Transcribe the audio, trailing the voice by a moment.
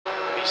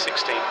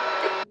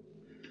V16.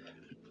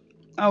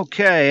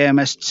 Okay,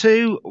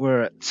 MS2,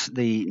 we're at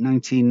the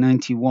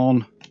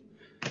 1991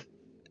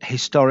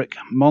 historic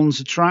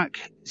Monza track.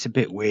 It's a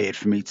bit weird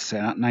for me to say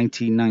that,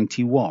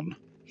 1991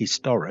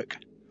 historic.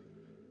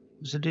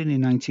 What was I doing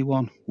in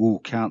 91? Ooh,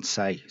 can't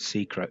say,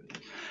 secret.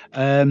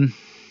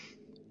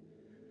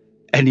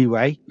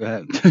 Anyway,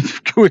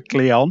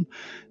 quickly on.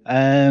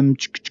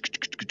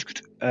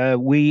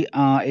 We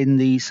are in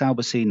the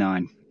Sauber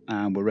C9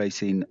 and we're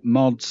racing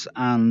mods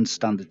and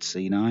standard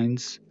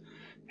C9s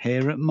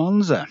here at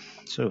Monza.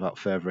 So without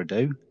further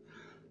ado,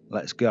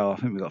 let's go. I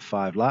think we've got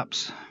 5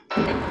 laps.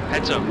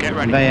 Heads up, get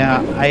ready. They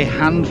are a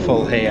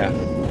handful here.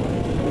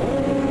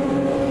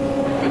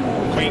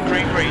 Green,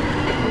 green, green.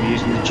 We're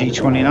using the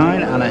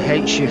G29 and a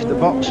H shifter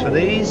box for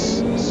these,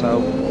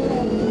 so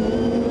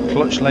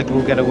clutch leg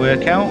will get a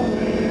workout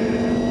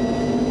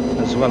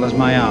as well as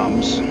my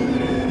arms.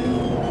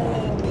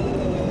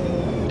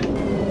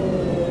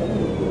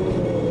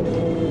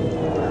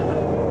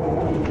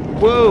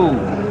 Whoa!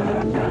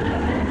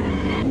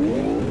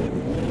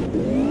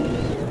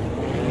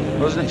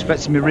 Wasn't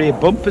expecting my rear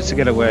bumper to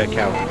get a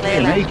workout.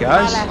 Clear Hey, left,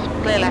 guys.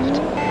 clear left.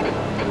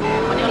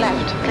 On your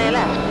left, clear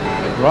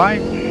left.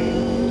 Right.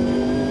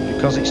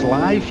 Because it's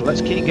live, let's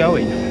keep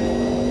going.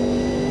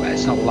 Well,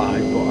 it's not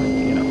live, but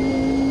you know,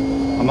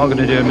 I'm not going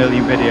to do a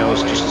million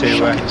videos just to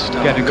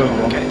get a good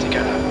one. Get it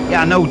together.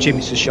 Yeah, I know, Jim,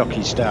 it's a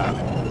shocking start.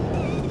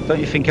 Don't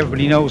you think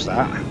everybody knows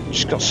that?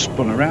 Just got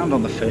spun around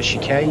on the first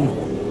chicane.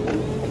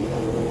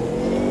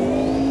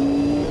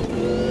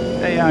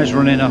 AI's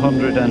running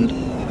 100 and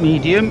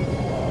medium.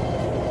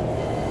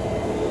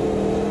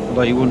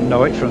 Although you wouldn't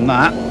know it from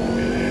that.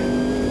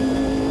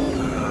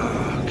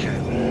 Okay.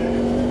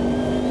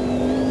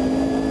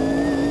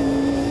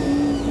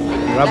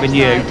 Grabbing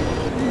you. Side.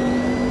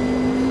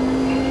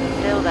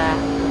 Still there.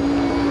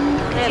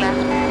 Clear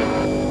left.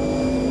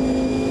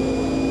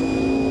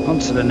 On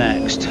to the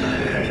next.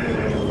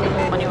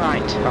 On your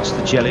right. Past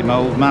the jelly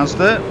mould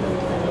Mazda.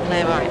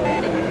 Clear right.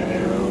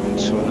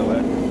 To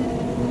another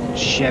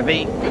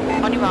Chevy.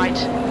 On your right.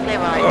 Clear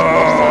right.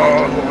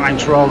 Oh, the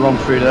lines are all wrong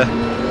through there.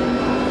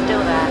 Still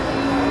there.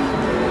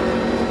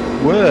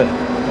 Where?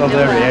 Oh, Still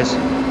there he there. is.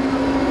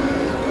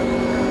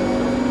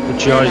 The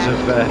joys of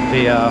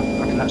VR.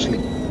 I can actually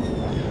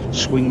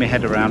swing my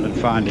head around and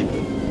find him.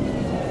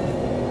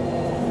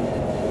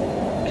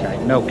 Okay,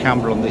 no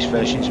camber on this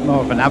version. It's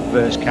more of an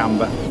adverse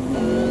camber.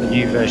 The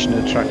new version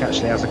of the track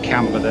actually has a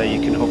camber there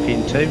you can hook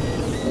into.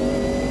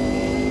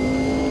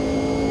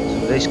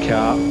 So this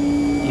car,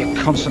 you're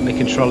constantly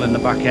controlling the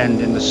back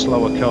end in the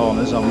slower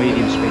corners or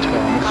medium speed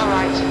corners. All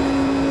right.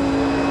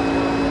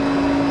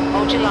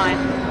 Hold your line.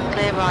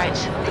 Clear right.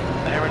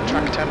 Air and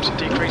track temps are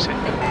decreasing.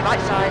 Right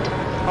side.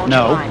 Hold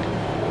No. your line.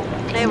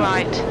 Clear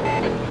right.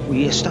 Will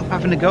you stop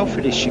having to go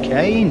for this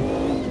chicane?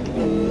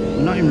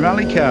 We're not in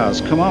rally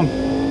cars, come on.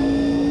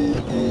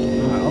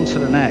 Right, on to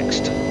the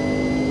next.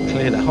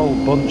 Clear the whole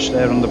bunch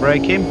there on the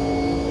braking.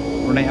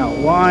 Run it out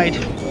wide.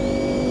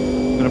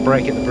 I'm going to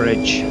brake at the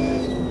bridge.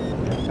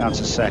 Down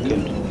to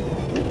second.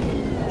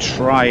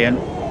 Try and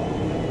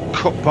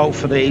cut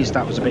both of these,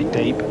 that was a bit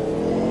deep.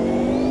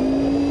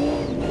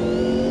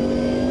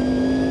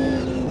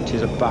 It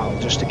is a battle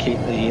just to keep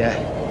the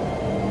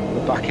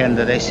back end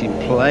of this in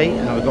play.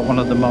 Now we've got one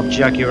of the mod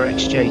Jaguar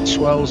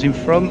XJ12s in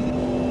front.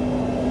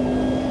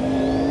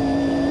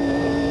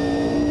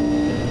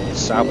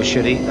 Sauber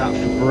should eat that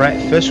for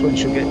breakfast when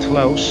she'll get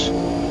close.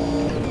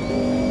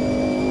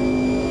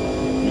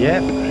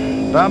 Yep,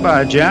 bye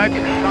bye Jag.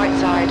 Right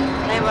side.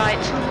 Clear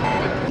right.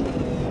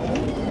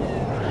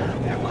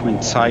 Yeah, coming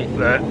tight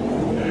there.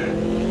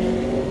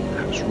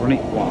 Let's run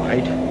it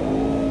wide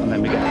and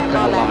then we get a bit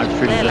Car of line left.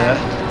 through Clear there.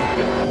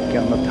 left.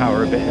 Get on the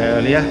power a bit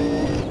earlier.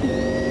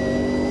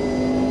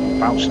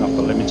 Bouncing off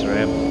the limiter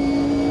here.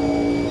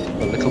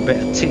 A little bit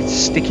of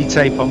sticky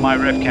tape on my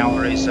rev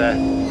counter is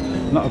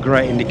not a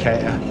great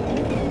indicator.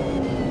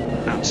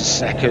 Out to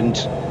second.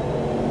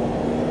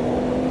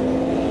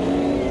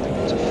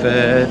 To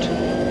third.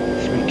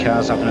 3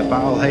 cars having a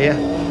battle here.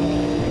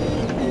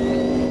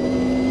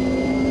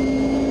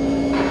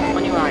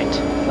 On your right.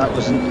 That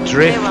wasn't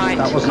drift, Clear right,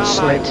 that wasn't car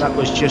slip, right. that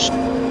was just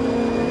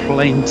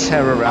plain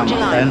terror around Hold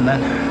your that line. bend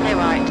then. Clear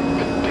right.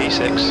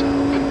 P6.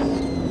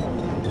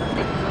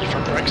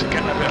 Front brakes are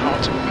getting a bit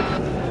hot.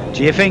 Do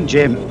you think,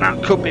 Jim,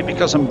 that could be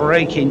because I'm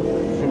braking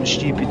from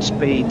stupid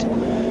speed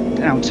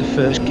down to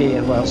first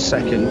gear, well,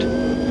 second.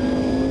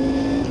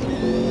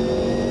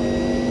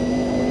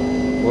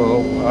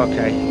 Whoa,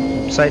 okay.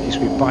 Say this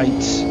with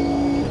bites.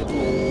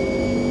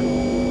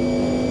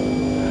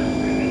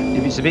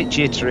 If it's a bit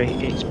jittery,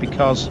 it's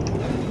because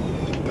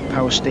the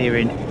power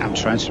steering, I'm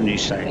trying some new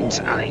settings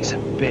and it's a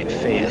bit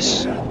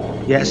fierce.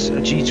 Yes, a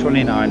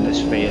G29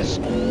 that's fierce.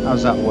 How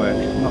does that work?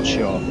 Not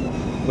sure,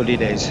 but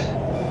it is. I'm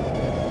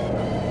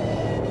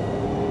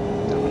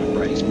going to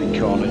brake mid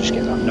corner, just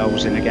get that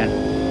nose in again.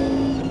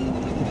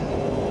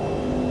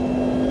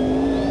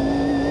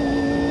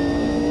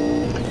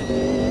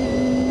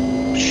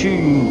 Shoo!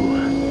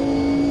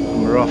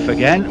 And we're off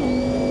again,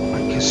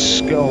 like a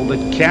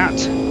scalded cat.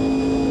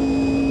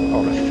 Oh,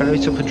 or a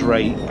ferret up a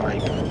drain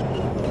pipe.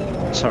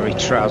 Sorry,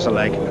 trouser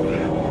leg.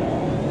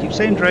 Keep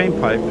saying drain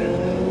pipe.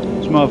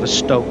 It's more of a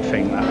Stoke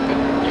thing, that.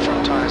 Your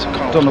front tyres are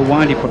cold. Don't know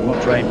why they put them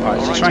up drain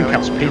pipes. They try and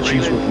catch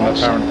pigeons with them,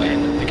 apparently.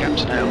 The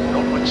gap's now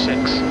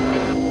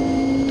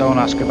 0.6. Don't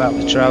ask about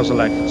the trouser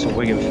leg, it's a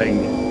Wigan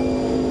thing.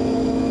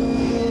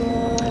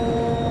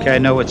 Okay,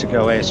 nowhere to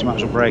go here, so might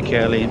as well brake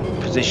early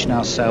and position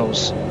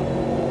ourselves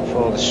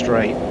for the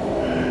straight.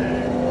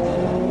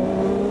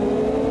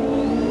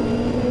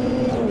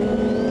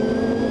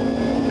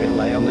 A bit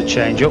late on the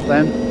change up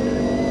then.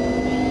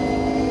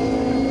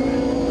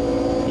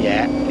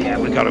 Yeah,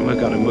 we got him.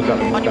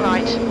 On your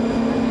right.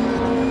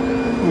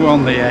 We're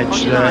on the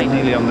edge there, right.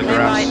 nearly on the Clear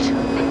grass. right.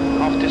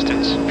 Half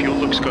distance, fuel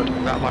looks good.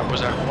 That lap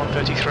was at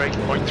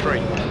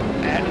 133.3.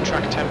 Air and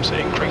track temps are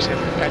increasing.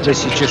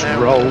 This is just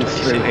roll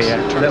through here.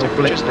 A little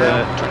blip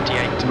there.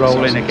 28.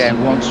 Roll in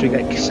again. Once we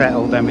get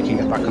settled, then we can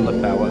get back on the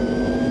power.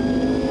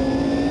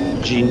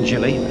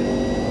 Gingerly.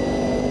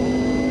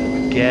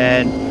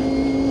 Again.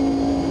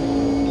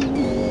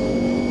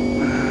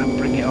 And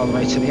bring it all the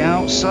way to the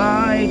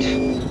outside.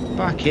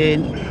 Back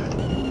in.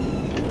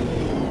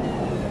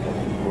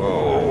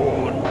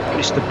 Whoa.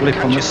 Missed the blip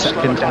on the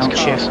second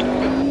downshift.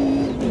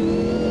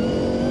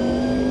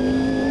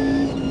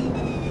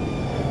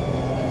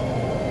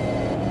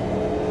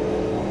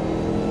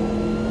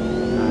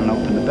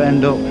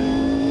 Bend up,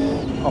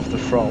 off the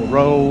throttle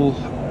roll,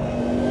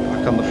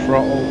 back on the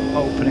throttle,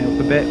 open it up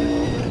a bit,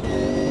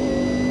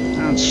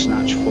 and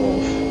snatch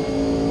fourth,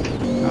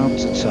 up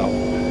to top.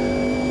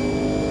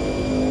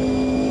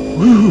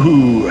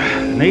 Woo!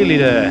 Nearly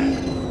there.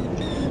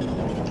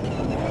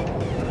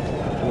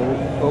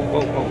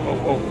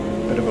 Oh.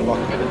 Bit of a lock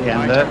up at the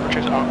end there.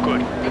 Temperatures are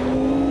good.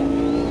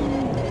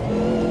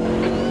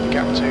 The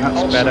gap to That's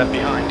also better.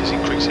 behind is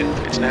increasing.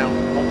 It's now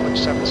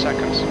 1.7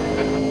 seconds.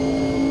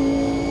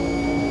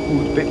 Ooh,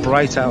 it's a bit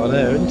bright out of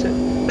there, isn't it?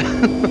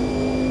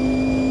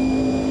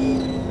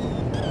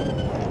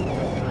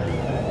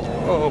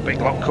 Oh,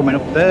 big lock coming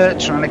up there,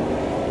 trying to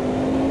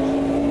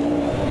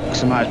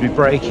maximise my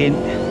braking.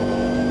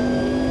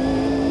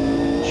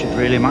 Should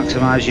really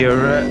maximise your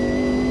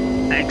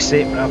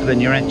exit rather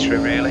than your entry,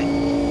 really.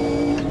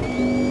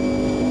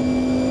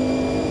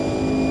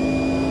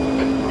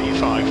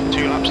 P5,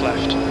 2 laps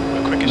left.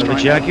 The quickest Another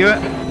right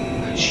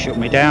Jaguar, shut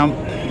me down.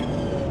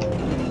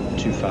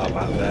 Too far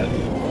back there.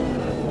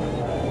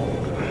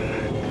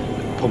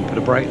 Pump of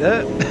the brake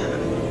there.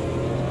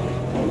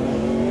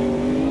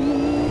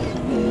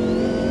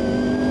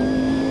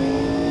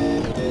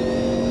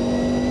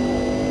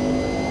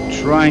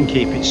 Try and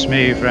keep it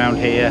smooth round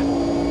here.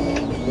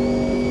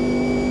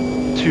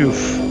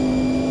 Toof.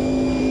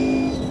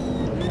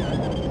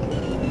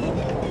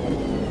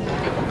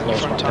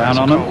 Close back down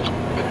on him.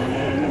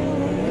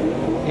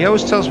 He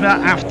always tells me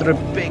that after a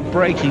big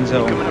braking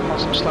zone. Coming up on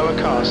some slower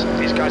cars.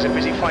 These guys are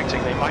busy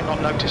fighting. They might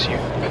not notice you.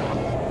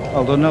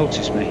 Oh, they'll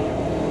notice me.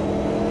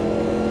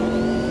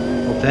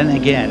 Then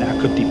again,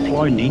 I could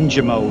deploy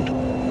ninja mode.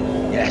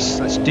 Yes,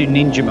 let's do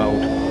ninja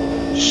mode.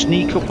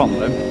 Sneak up on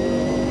them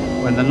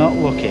when they're not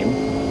looking.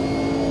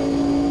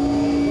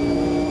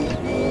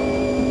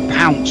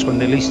 Pounce when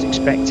they least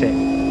expect it.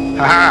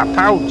 Haha,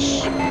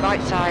 pounce!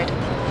 Right side.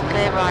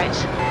 Clear right.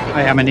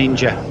 I am a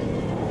ninja.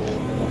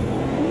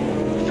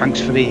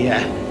 Thanks for the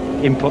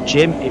input,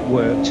 Jim. It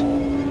worked. The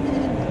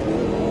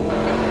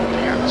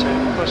gap to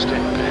busted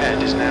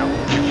ahead is now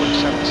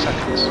 2.7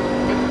 seconds.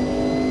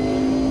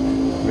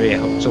 Rear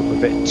hooked up a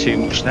bit too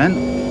much then.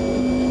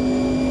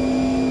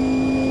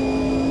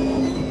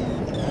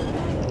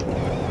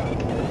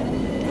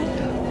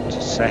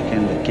 To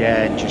second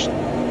again, just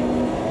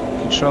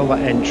control that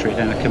entry,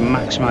 then I can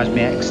maximise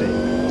my exit.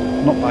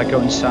 Not by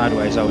going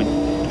sideways, Owen.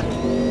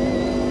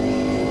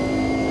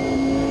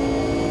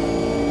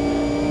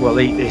 We'll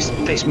eat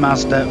this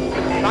Mazda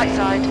Right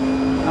side.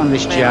 and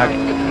this Clear Jag.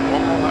 right.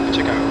 One more lap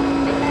to go.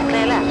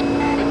 Clear left.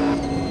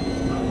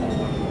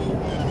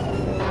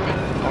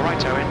 All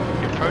right, Owen.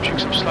 You're approaching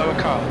some slower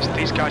cars.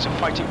 These guys are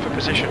fighting for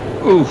position.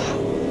 Oof.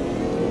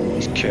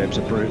 These curbs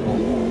are brutal.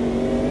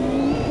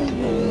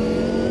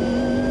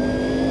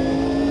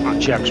 That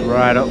Jag's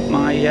right up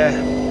my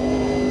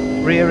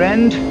rear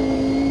end.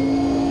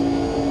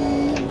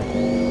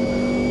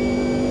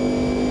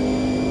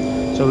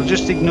 So we'll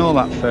just ignore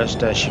that first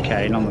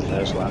chicane on the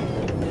first lap.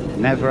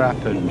 Never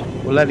happened.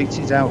 We'll edit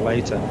it out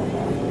later.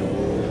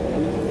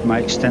 My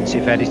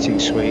extensive editing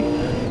suite.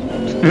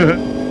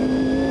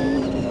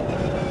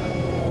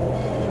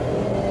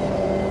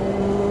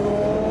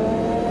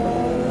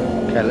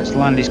 Okay, let's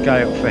line this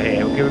guy up for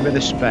here. We'll give him a bit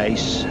of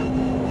space. We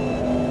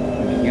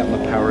can get on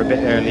the power a bit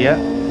earlier.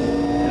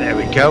 There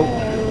we go.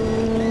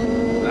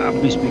 I've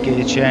missed my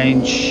gear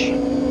change.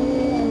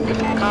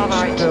 Car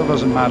right. Still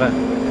doesn't matter.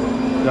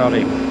 Got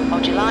him.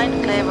 Hold your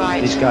line. Clear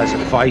right. These guys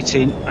are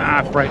fighting.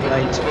 Ah, brake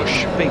late.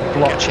 Push. Big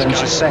block change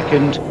a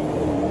second.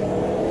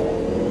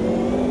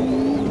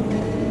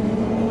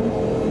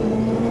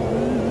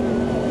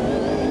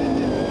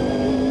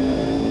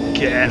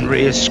 Getting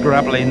rear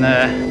scrabbling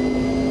there.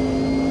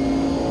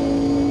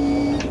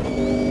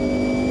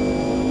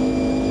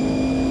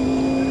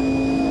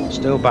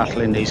 Still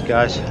battling these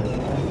guys.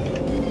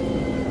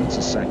 That's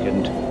a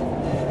second.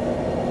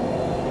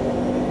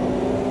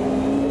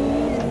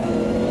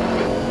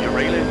 You're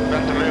reeling,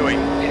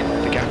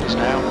 Vanderlooing. The gap is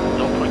now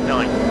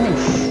 0.9.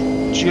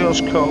 Oof,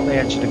 just caught the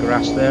edge of the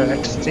grass there,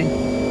 exiting.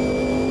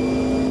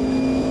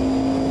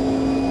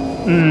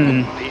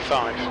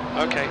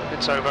 P5. Okay,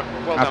 it's over.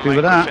 Well Happy done,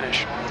 with mate. that?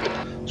 Good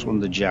finish. It's one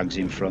of the Jags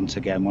in front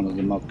again, one of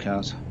the mod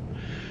cars.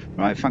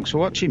 Right, thanks for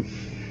watching.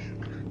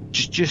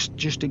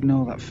 Just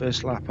ignore that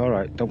first lap. All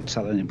right, don't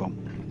tell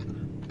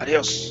anyone.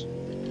 Adios.